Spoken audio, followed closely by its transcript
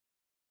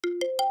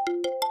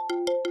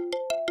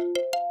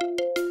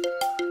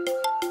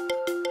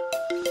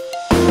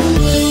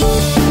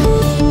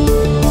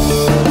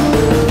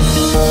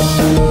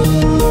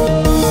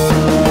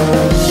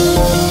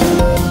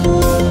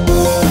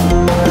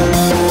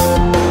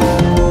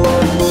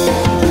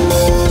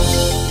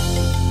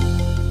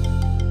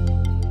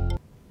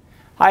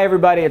Hi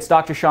everybody, it's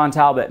Dr. Shawn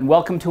Talbott and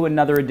welcome to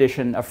another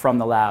edition of From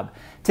the Lab.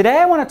 Today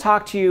I want to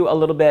talk to you a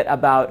little bit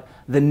about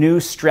the new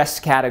stress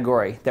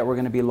category that we're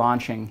going to be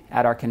launching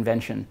at our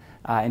convention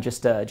in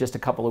just a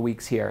couple of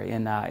weeks here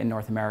in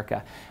North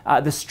America.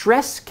 The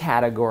stress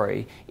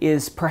category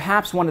is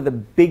perhaps one of the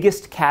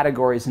biggest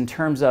categories in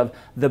terms of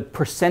the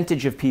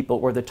percentage of people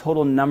or the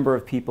total number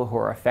of people who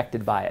are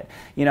affected by it.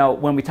 You know,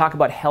 when we talk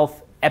about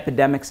health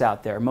epidemics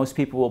out there, most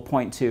people will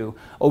point to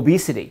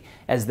obesity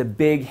as the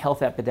big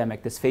health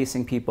epidemic that's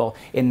facing people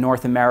in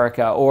North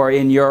America or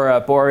in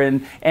Europe or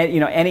in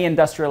any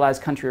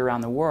industrialized country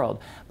around the world.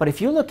 But if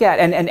you look at,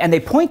 and they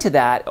point to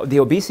that, the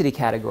obesity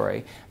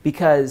category,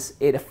 because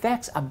it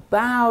affects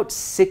about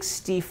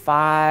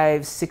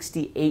 65,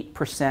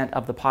 68%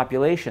 of the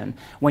population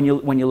when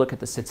you look at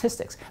the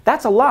statistics.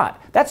 That's a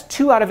lot. That's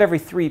 2 out of every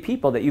 3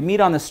 people that you meet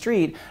on the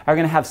street are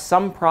going to have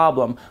some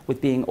problem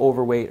with being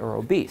overweight or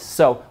obese.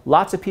 So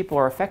lots of people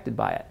are affected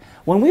by it.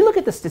 When we look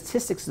at the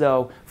statistics,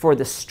 though, for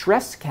the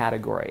stress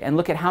category and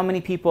look at how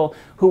many people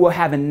who will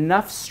have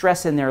enough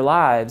stress in their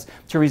lives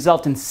to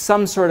result in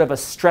some sort of a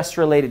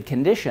stress-related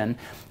condition,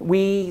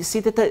 we see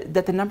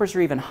that the numbers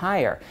are even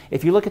higher.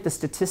 If you look at the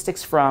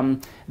statistics from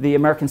the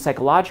American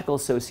Psychological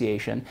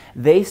Association,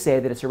 they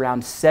say that it's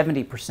around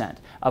 70%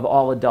 of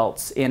all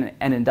adults in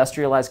an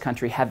industrialized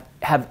country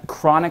have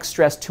chronic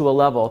stress to a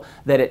level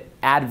that it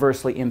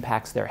adversely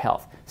impacts their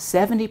health.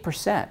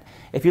 70%.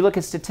 If you look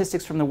at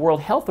statistics from the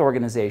World Health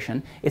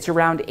Organization, it's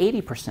around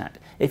 80%.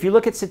 If you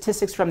look at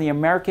statistics from the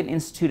American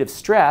Institute of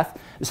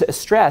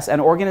Stress, an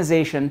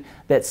organization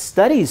that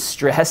studies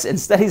stress and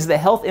studies the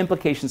health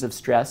implications of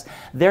stress,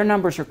 their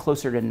numbers are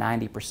closer to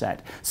 90%.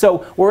 So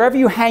wherever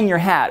you hang your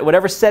hat,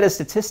 whatever set of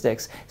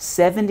statistics,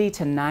 70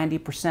 to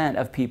 90%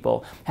 of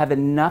people have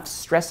enough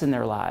stress in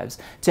their lives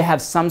to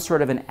have some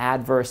sort of an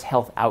adverse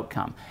health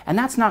outcome. And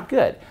that's not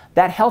good.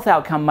 That health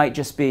outcome might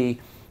just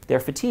be they're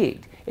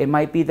fatigued. It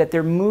might be that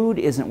their mood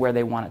isn't where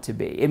they want it to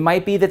be. It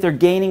might be that they're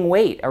gaining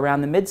weight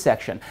around the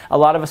midsection. A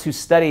lot of us who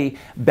study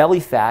belly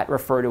fat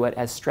refer to it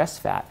as stress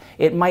fat.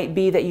 It might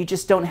be that you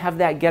just don't have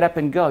that get up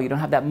and go. You don't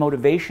have that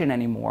motivation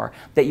anymore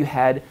that you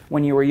had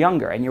when you were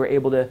younger and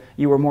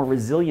you were more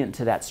resilient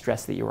to that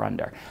stress that you were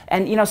under.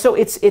 And so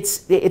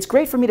it's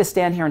great for me to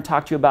stand here and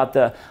talk to you about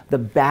the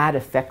bad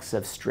effects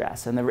of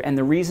stress and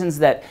the reasons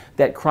that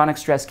chronic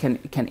stress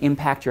can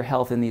impact your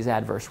health in these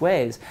adverse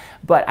ways.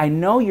 But I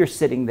know you're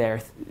sitting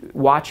there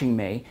watching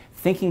me,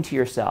 thinking to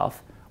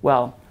yourself,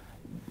 well,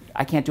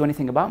 I can't do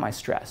anything about my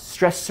stress.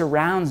 Stress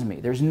surrounds me.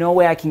 There's no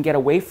way I can get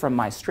away from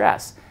my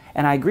stress.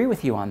 And I agree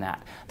with you on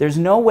that. There's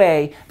no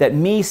way that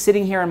me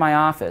sitting here in my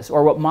office,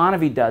 or what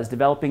MonaVie does,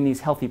 developing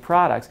these healthy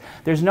products,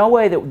 there's no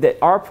way that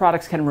our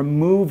products can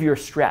remove your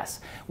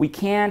stress. We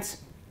can't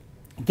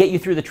get you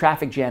through the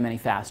traffic jam any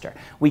faster.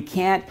 We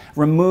can't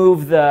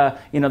remove the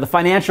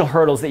financial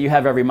hurdles that you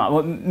have every month.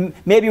 Well,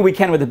 maybe we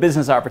can with a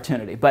business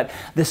opportunity, but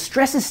the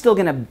stress is still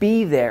going to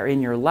be there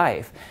in your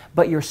life,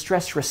 but your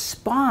stress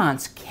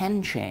response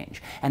can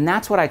change. And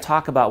that's what I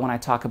talk about when I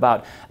talk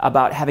about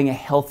having a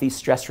healthy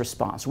stress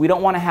response. We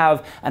don't want to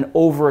have an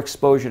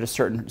overexposure to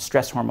certain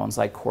stress hormones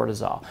like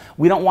cortisol.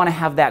 We don't want to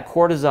have that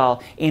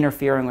cortisol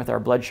interfering with our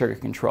blood sugar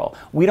control.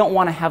 We don't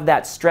want to have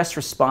that stress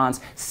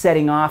response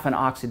setting off an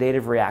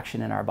oxidative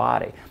reaction in our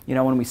body.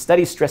 When we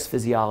study stress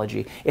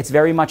physiology, it's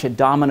very much a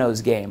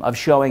dominoes game of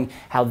showing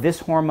how this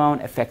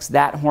hormone affects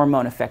that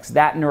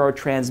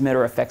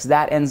neurotransmitter, affects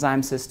that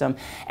enzyme system.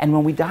 And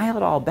when we dial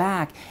it all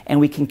back and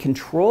we can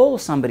control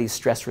somebody's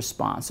stress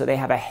response so they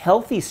have a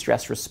healthy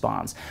stress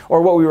response,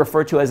 or what we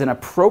refer to as an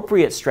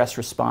appropriate stress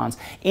response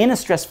in a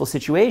stressful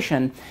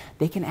situation,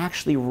 they can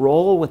actually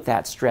roll with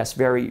that stress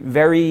very,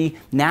 very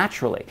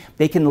naturally.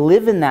 They can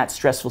live in that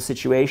stressful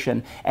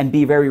situation and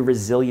be very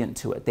resilient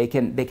to it. They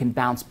can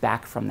bounce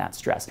back from that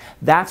stress.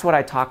 That's what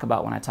I talk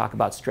about when I talk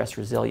about stress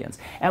resilience.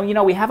 And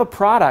we have a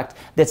product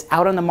that's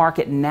out on the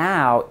market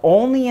now,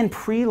 only in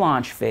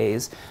pre-launch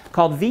phase,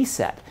 called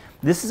VSET.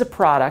 This is a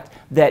product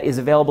that is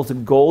available to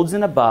golds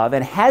and above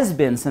and has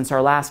been since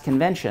our last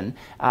convention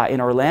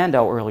in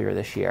Orlando earlier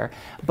this year.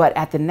 But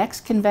at the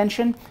next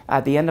convention,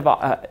 at the end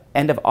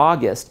of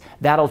August,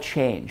 that'll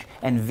change.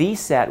 And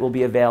VSET will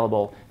be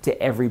available to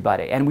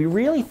everybody. And we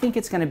really think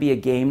it's going to be a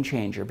game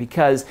changer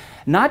because,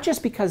 not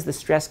just because the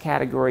stress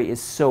category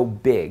is so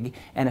big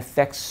and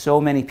affects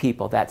so many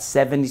people, that's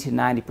 70 to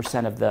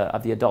 90% of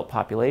the adult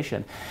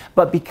population,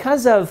 but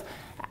because of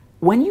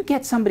when you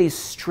get somebody's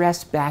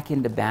stress back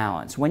into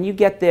balance, when you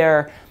get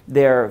their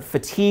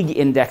fatigue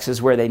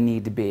indexes where they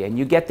need to be, and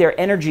you get their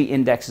energy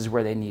indexes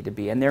where they need to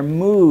be, and their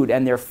mood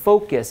and their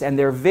focus and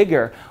their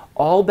vigor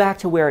all back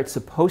to where it's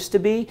supposed to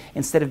be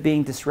instead of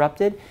being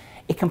disrupted,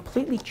 it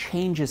completely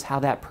changes how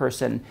that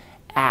person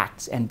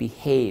acts and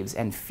behaves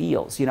and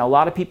feels. A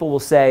lot of people will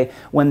say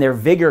when their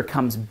vigor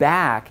comes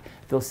back,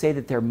 they'll say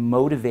that they're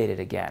motivated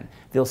again.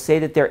 They'll say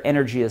that their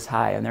energy is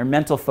high and their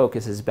mental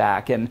focus is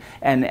back and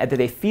that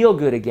they feel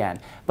good again.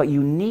 But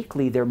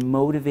uniquely, they're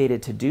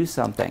motivated to do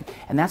something.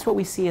 And that's what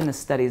we see in the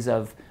studies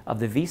of of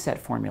the VSET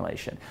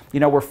formulation. You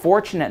know, we're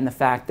fortunate in the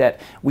fact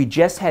that we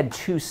just had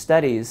 2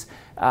 studies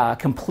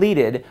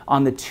completed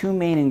on the 2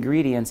 main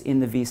ingredients in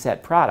the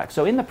VSET product.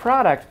 So in the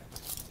product,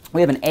 we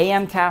have an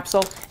AM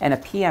capsule and a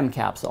PM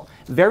capsule.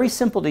 Very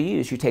simple to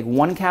use. You take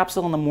 1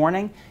 capsule in the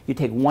morning, you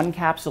take 1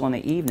 capsule in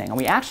the evening. And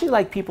we actually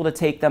like people to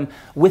take them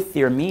with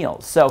their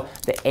meals. So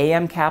the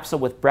AM capsule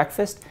with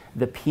breakfast,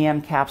 the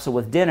PM capsule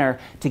with dinner,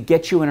 to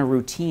get you in a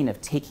routine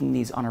of taking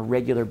these on a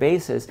regular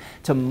basis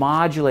to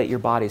modulate your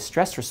body's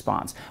stress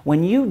response.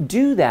 When you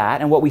do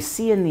that, and what we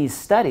see in these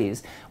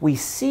studies, we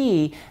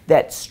see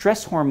that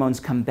stress hormones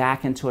come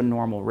back into a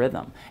normal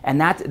rhythm. And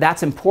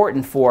that's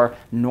important for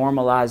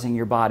normalizing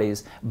your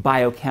body's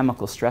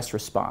biochemical stress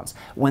response.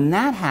 When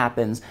that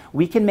happens,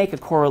 we can make a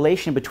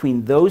correlation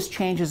between those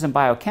changes in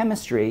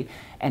biochemistry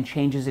and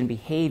changes in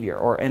behavior,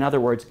 or in other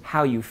words,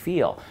 how you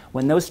feel.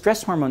 When those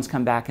stress hormones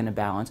come back into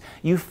balance,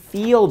 you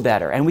feel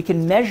better, and we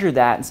can measure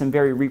that in some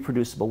very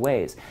reproducible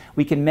ways.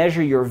 We can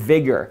measure your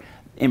vigor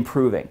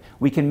improving.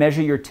 We can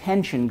measure your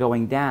tension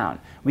going down.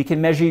 We can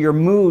measure your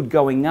mood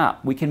going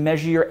up. We can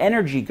measure your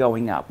energy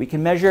going up. We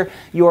can measure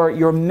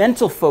your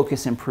mental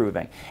focus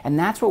improving. And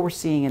that's what we're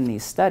seeing in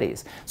these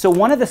studies. So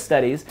one of the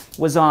studies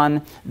was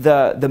on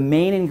the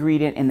main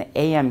ingredient in the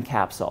AM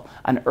capsule,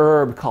 an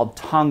herb called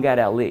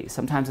Tongkat Ali.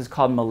 Sometimes it's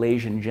called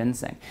Malaysian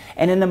ginseng.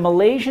 And in the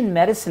Malaysian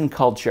medicine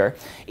culture,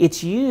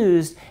 it's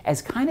used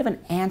as kind of an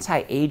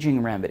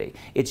anti-aging remedy.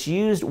 It's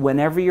used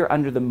whenever you're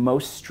under the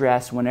most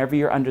stress, whenever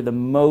you're under the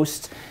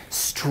most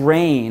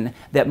strain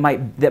that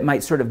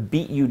might sort of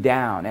beat you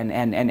down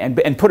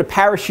and put a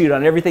parachute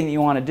on everything that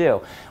you want to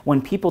do.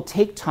 When people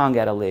take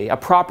Tongkat Ali, a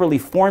properly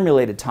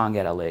formulated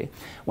Tongkat Ali,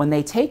 when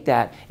they take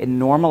that, it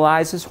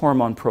normalizes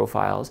hormone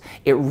profiles,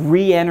 it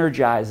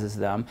re-energizes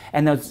them,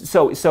 and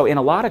so in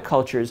a lot of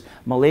cultures,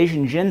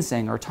 Malaysian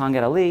ginseng or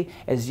Tongkat Ali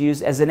is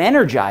used as an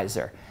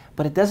energizer.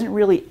 But it doesn't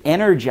really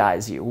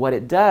energize you. What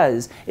it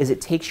does is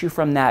it takes you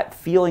from that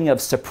feeling of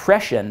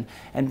suppression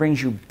and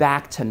brings you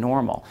back to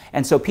normal.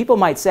 And so people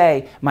might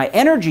say, my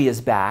energy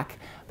is back,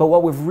 but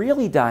what we've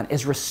really done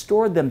is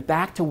restored them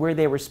back to where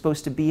they were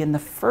supposed to be in the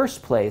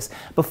first place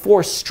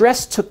before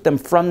stress took them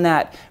from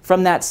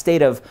that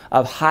state of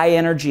high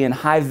energy and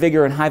high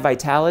vigor and high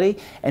vitality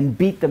and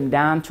beat them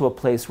down to a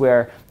place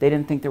where they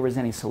didn't think there was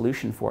any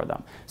solution for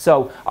them.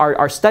 So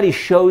our study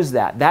shows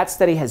that. That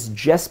study has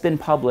just been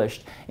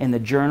published in the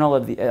Journal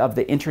of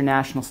the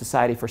International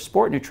Society for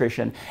Sport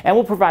Nutrition, and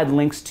we'll provide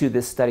links to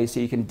this study so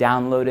you can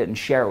download it and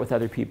share it with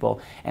other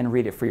people and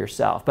read it for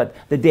yourself. But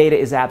the data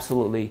is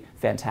absolutely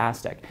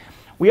fantastic.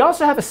 We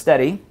also have a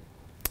study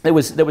that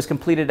was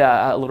completed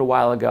a little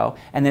while ago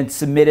and then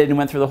submitted and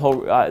went through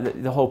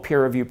the whole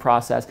peer review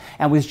process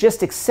and was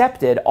just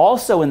accepted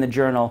also in the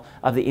Journal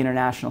of the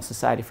International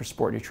Society for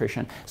Sport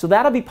Nutrition. So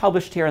that'll be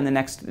published here in the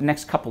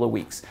next couple of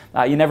weeks.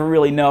 You never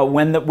really know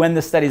when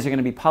the studies are going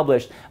to be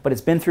published, but it's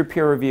been through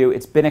peer review,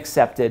 it's been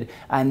accepted,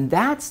 and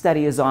that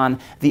study is on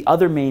the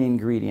other main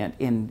ingredient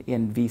in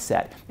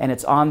VSET, and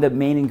it's on the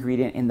main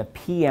ingredient in the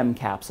PM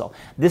capsule.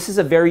 This is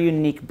a very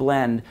unique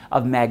blend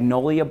of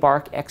magnolia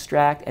bark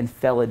extract and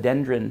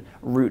philodendron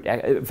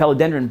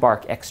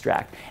bark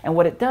extract. And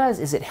what it does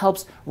is it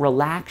helps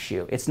relax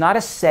you. It's not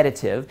a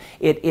sedative.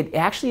 It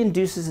actually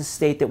induces a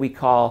state that we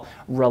call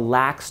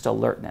relaxed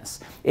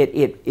alertness.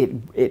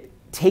 It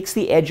takes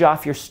the edge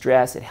off your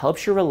stress. It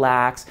helps you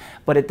relax,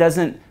 but it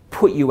doesn't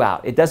put you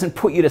out. It doesn't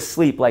put you to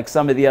sleep like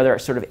some of the other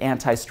sort of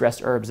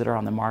anti-stress herbs that are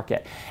on the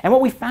market. And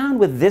what we found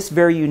with this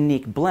very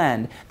unique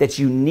blend that's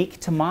unique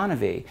to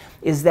MonaVie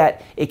is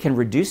that it can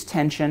reduce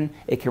tension,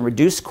 it can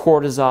reduce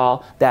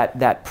cortisol,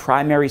 that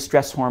primary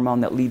stress hormone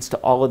that leads to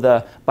all of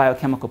the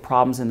biochemical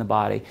problems in the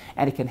body,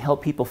 and it can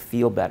help people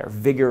feel better.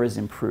 Vigor is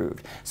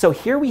improved. So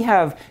here we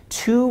have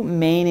 2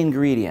 main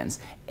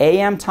ingredients,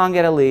 AM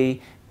Tongkat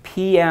Ali,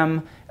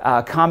 PM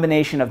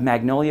combination of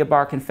magnolia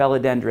bark and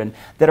philodendron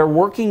that are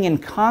working in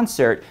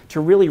concert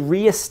to really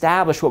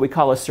reestablish what we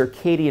call a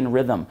circadian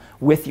rhythm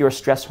with your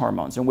stress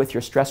hormones and with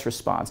your stress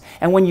response.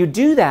 And when you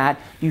do that,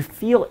 you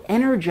feel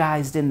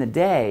energized in the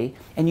day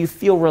and you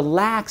feel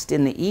relaxed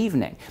in the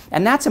evening.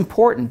 And that's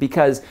important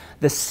because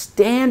the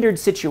standard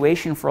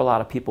situation for a lot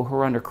of people who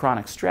are under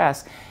chronic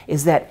stress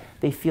is that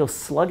they feel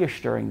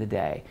sluggish during the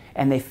day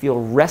and they feel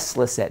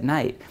restless at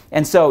night.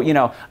 And so, you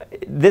know,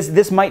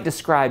 this might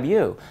describe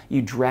you.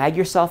 You drag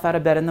yourself out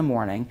of bed in the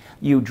morning,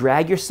 you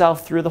drag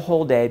yourself through the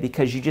whole day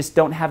because you just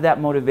don't have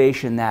that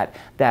motivation, that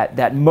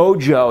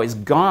mojo is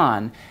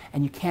gone,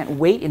 and you can't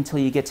wait until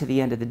you get to the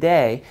end of the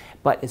day.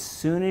 But as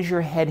soon as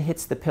your head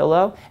hits the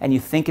pillow and you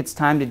think it's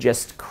time to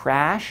just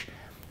crash,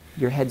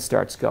 your head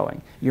starts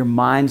going, your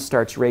mind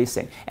starts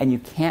racing, and you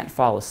can't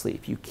fall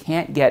asleep. You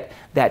can't get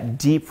that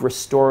deep,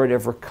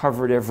 restorative,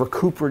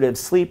 recuperative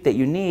sleep that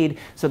you need,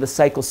 so the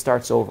cycle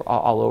starts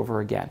all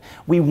over again.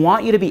 We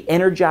want you to be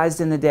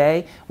energized in the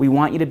day, we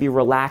want you to be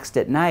relaxed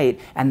at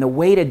night, and the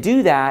way to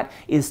do that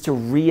is to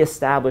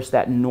reestablish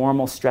that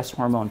normal stress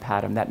hormone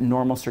pattern, that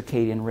normal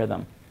circadian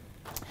rhythm.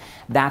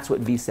 That's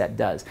what VSET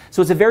does.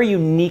 So it's a very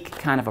unique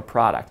kind of a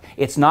product.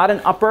 It's not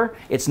an upper,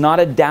 it's not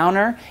a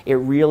downer, it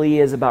really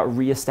is about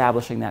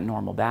reestablishing that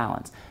normal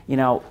balance. You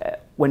know,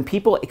 when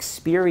people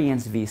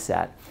experience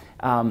VSET,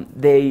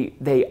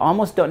 they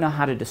almost don't know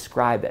how to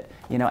describe it,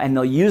 you know, and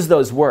they'll use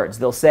those words.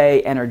 They'll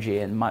say energy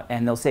and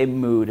they'll say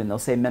mood and they'll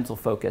say mental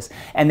focus,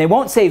 and they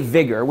won't say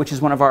vigor, which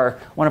is one of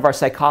our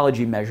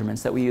psychology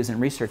measurements that we use in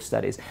research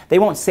studies. They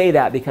won't say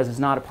that because it's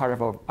not a part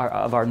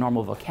of our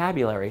normal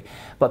vocabulary.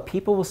 But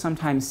people will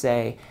sometimes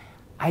say,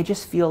 "I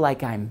just feel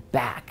like I'm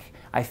back.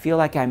 I feel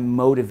like I'm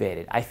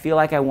motivated. I feel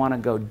like I want to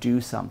go do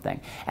something."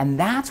 And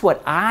that's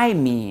what I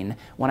mean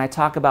when I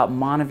talk about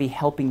MonaVie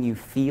helping you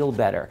feel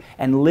better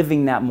and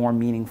living that more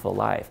meaningful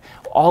life.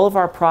 All of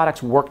our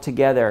products work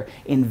together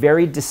in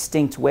very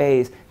distinct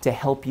ways to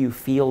help you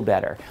feel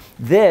better.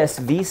 This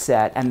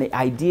VSET and the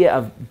idea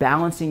of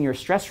balancing your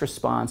stress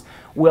response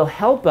will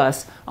help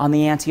us on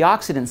the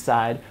antioxidant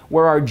side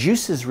where our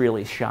juices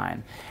really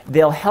shine.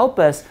 They'll help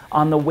us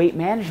on the weight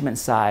management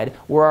side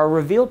where our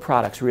Reveal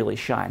products really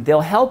shine.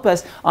 They'll help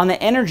us on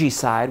the energy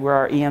side where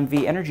our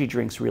EMV energy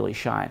drinks really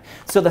shine.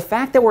 So the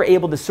fact that we're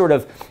able to sort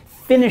of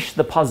finish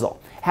the puzzle,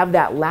 have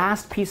that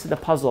last piece of the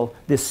puzzle,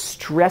 this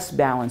stress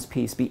balance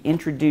piece, be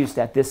introduced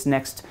at this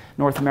next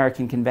North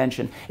American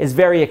convention is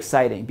very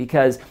exciting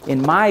because,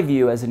 in my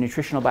view, as a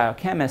nutritional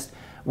biochemist,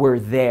 we're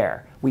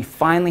there. We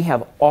finally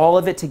have all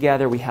of it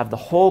together. We have the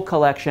whole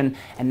collection,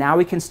 and now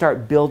we can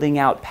start building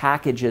out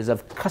packages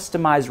of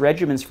customized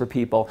regimens for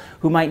people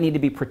who might need to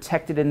be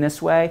protected in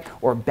this way,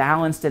 or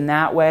balanced in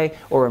that way,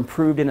 or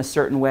improved in a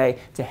certain way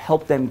to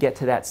help them get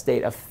to that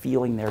state of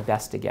feeling their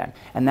best again.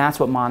 And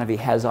that's what MonaVie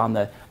has on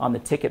the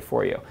ticket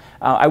for you.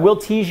 I will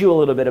tease you a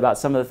little bit about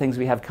some of the things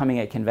we have coming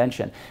at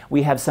convention.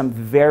 We have some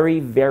very,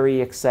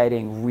 very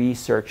exciting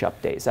research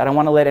updates. I don't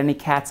want to let any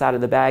cats out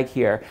of the bag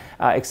here,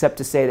 except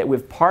to say that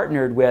we've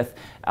partnered with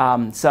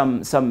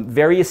some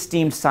very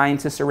esteemed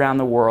scientists around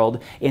the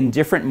world in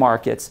different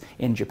markets,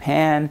 in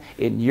Japan,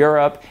 in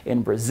Europe,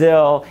 in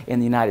Brazil, in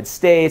the United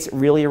States,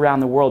 really around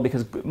the world,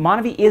 because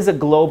MonaVie is a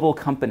global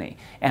company,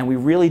 and we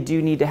really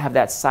do need to have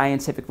that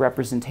scientific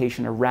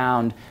representation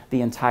around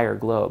the entire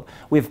globe.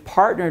 We've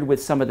partnered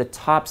with some of the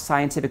top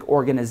scientific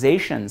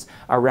organizations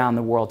around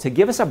the world to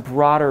give us a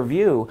broader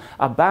view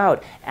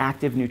about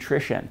active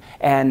nutrition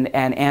and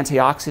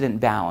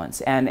antioxidant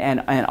balance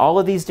and all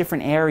of these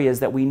different areas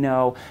that we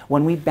know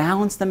when we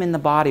balance them in the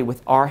body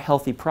with our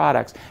healthy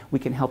products, we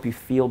can help you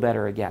feel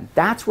better again.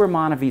 That's where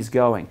MonaVie's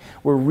going.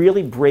 We're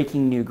really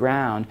breaking new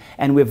ground,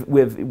 and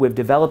we've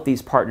developed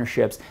these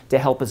partnerships to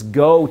help us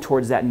go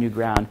towards that new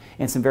ground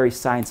in some very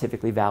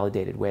scientifically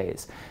validated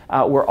ways.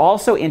 We're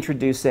also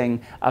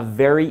introducing a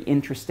very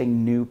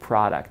interesting new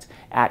product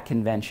at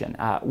convention.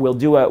 We'll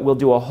do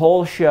a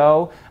whole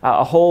show,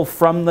 a whole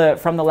from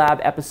the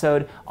lab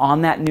episode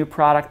on that new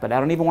product, but I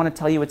don't even want to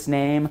tell you its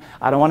name.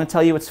 I don't want to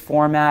tell you its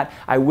format.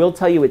 I will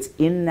tell you it's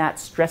in that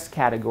stress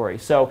category.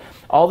 So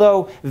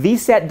although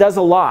VSET does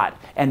a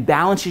lot and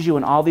balances you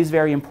in all these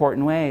very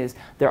important ways,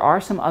 there are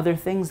some other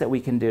things that we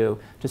can do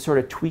to sort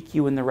of tweak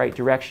you in the right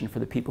direction for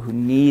the people who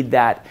need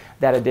that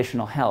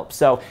additional help.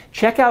 So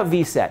check out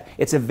VSET.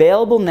 It's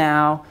available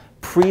now,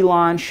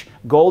 pre-launch,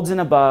 golds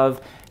and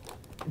above.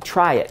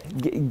 Try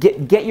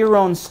it. Get your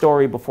own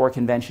story before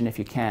convention if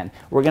you can.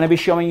 We're going to be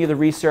showing you the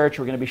research.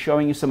 We're going to be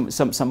showing you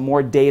some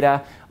more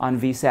data on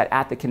VSET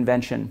at the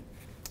convention.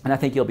 And I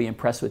think you'll be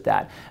impressed with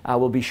that.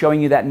 We'll be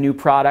showing you that new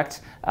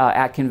product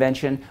at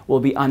convention.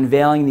 We'll be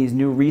unveiling these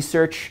new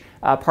research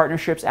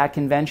partnerships at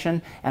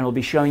convention, and we'll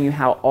be showing you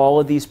how all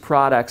of these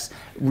products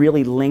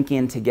really link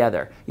in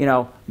together. You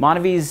know,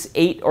 MonaVie's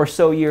 8 or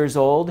so years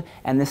old,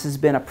 and this has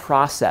been a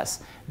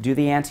process. Do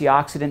the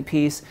antioxidant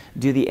piece,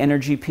 do the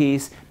energy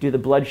piece, do the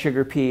blood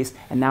sugar piece,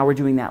 and now we're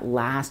doing that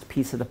last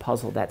piece of the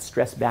puzzle, that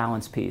stress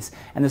balance piece.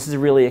 And this is a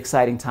really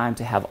exciting time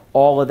to have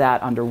all of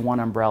that under one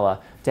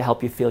umbrella to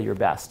help you feel your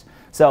best.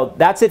 So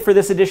that's it for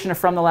this edition of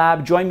From the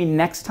Lab. Join me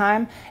next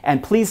time,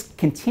 and please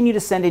continue to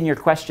send in your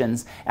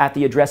questions at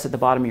the address at the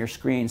bottom of your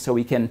screen so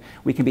we can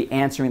be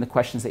answering the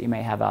questions that you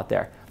may have out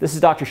there. This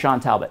is Dr. Shawn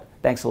Talbott.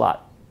 Thanks a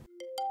lot.